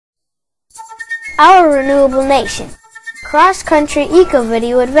Our Renewable Nation, cross-country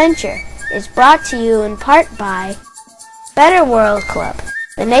eco-video adventure, is brought to you in part by Better World Club,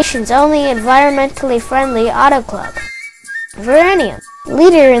 the nation's only environmentally friendly auto club. Verenium,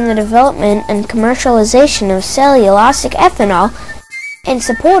 leader in the development and commercialization of cellulosic ethanol, and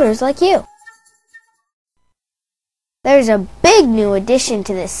supporters like you. There's a big new addition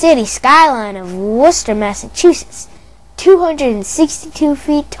to the city skyline of Worcester, Massachusetts, 262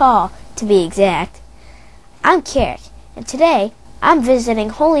 feet tall to be exact. I'm Carrick, and today I'm visiting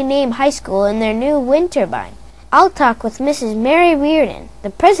Holy Name High School in their new wind turbine. I'll talk with Mrs. Mary Reardon,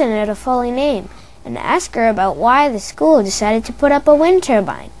 the president of Holy Name, and ask her about why the school decided to put up a wind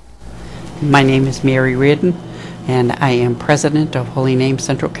turbine. My name is Mary Reardon, and I am president of Holy Name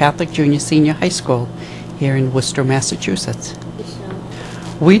Central Catholic Junior Senior High School here in Worcester, Massachusetts.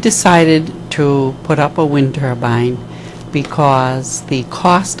 We decided to put up a wind turbine because the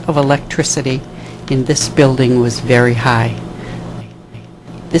cost of electricity in this building was very high.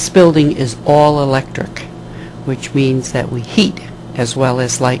 This building is all electric, which means that we heat as well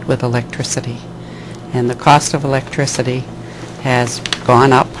as light with electricity. And the cost of electricity has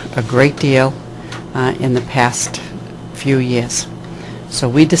gone up a great deal in the past few years. So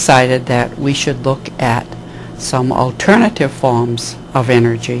we decided that we should look at some alternative forms of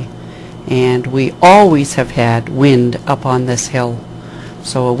energy, and we always have had wind up on this hill.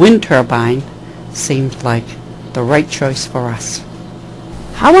 So a wind turbine seemed like the right choice for us.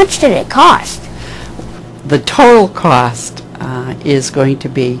 How much did it cost? The total cost is going to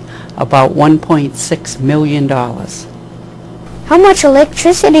be about $1.6 million. How much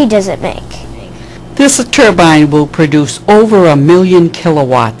electricity does it make? This turbine will produce over 1 million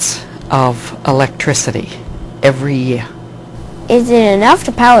kilowatts of electricity every year. Is it enough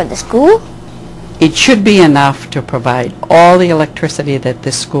to power the school? It should be enough to provide all the electricity that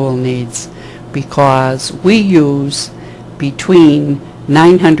this school needs, because we use between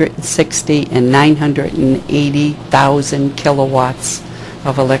 960 and 980,000 kilowatts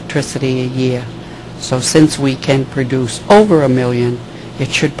of electricity a year. So since we can produce over 1 million,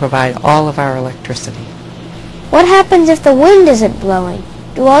 it should provide all of our electricity. What happens if the wind isn't blowing?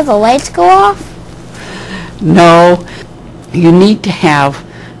 Do all the lights go off? No, you need to have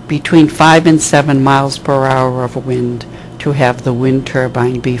between 5 and 7 miles per hour of wind to have the wind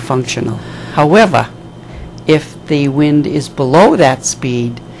turbine be functional. However, if the wind is below that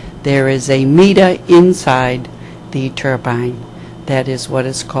speed, there is a meter inside the turbine that is what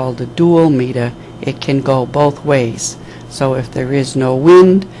is called a dual meter. It can go both ways. So if there is no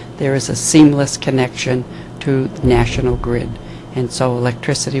wind, there is a seamless connection to the national grid, and so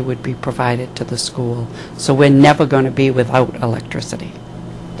electricity would be provided to the school. So we're never going to be without electricity.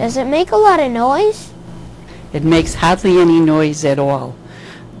 Does it make a lot of noise? It makes hardly any noise at all.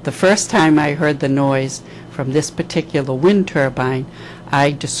 The first time I heard the noise from this particular wind turbine,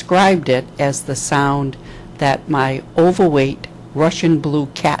 I described it as the sound that my overweight Russian blue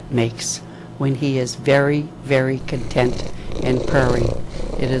cat makes when he is very, very content and purring.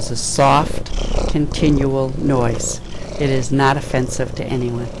 It is a soft, continual noise. It is not offensive to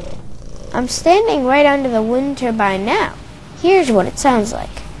anyone. I'm standing right under the wind turbine now. Here's what it sounds like.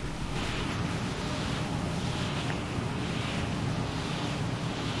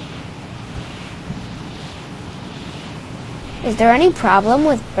 Is there any problem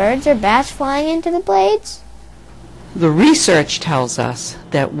with birds or bats flying into the blades? The research tells us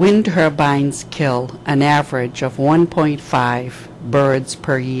that wind turbines kill an average of 1.5 birds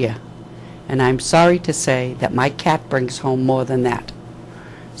per year. And I'm sorry to say that my cat brings home more than that.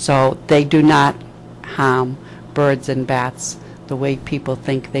 So they do not harm birds and bats the way people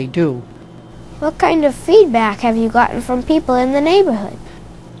think they do. What kind of feedback have you gotten from people in the neighborhood?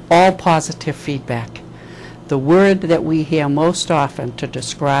 All positive feedback. The word that we hear most often to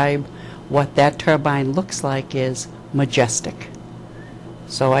describe what that turbine looks like is majestic.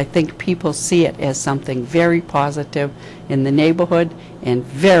 So I think people see it as something very positive in the neighborhood and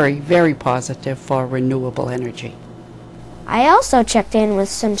very, very positive for renewable energy. I also checked in with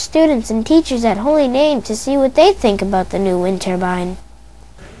some students and teachers at Holy Name to see what they think about the new wind turbine.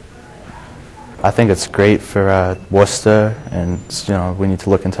 I think it's great for Worcester, and we need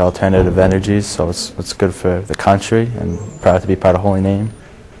to look into alternative energies, so it's good for the country, and proud to be part of Holy Name.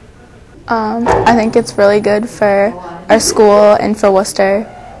 I think it's really good for our school and for Worcester.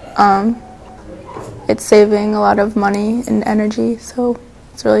 It's saving a lot of money and energy, so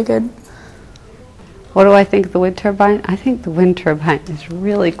it's really good. What do I think of the wind turbine? I think the wind turbine is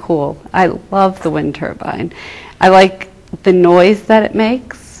really cool. I love the wind turbine. I like the noise that it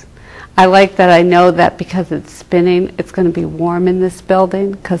makes. I like that I know that because it's spinning, it's going to be warm in this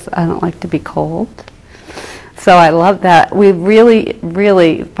building because I don't like to be cold. So I love that. We really,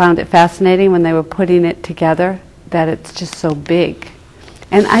 really found it fascinating when they were putting it together, that it's just so big.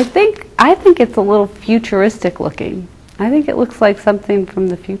 And I think it's a little futuristic looking. I think it looks like something from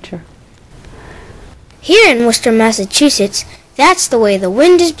the future. Here in Worcester, Massachusetts, that's the way the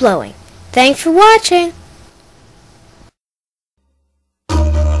wind is blowing. Thanks for watching.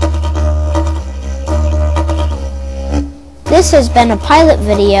 This has been a pilot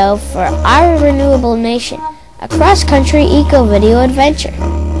video for Our Renewable Nation, a cross-country eco-video adventure.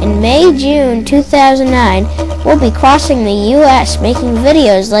 In May-June 2009, we'll be crossing the U.S. making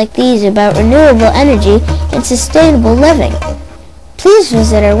videos like these about renewable energy and sustainable living. Please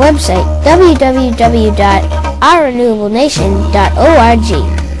visit our website,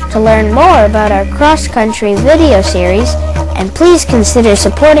 www.ourrenewablenation.org, to learn more about our cross-country video series, and please consider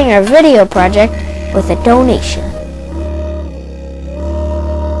supporting our video project with a donation.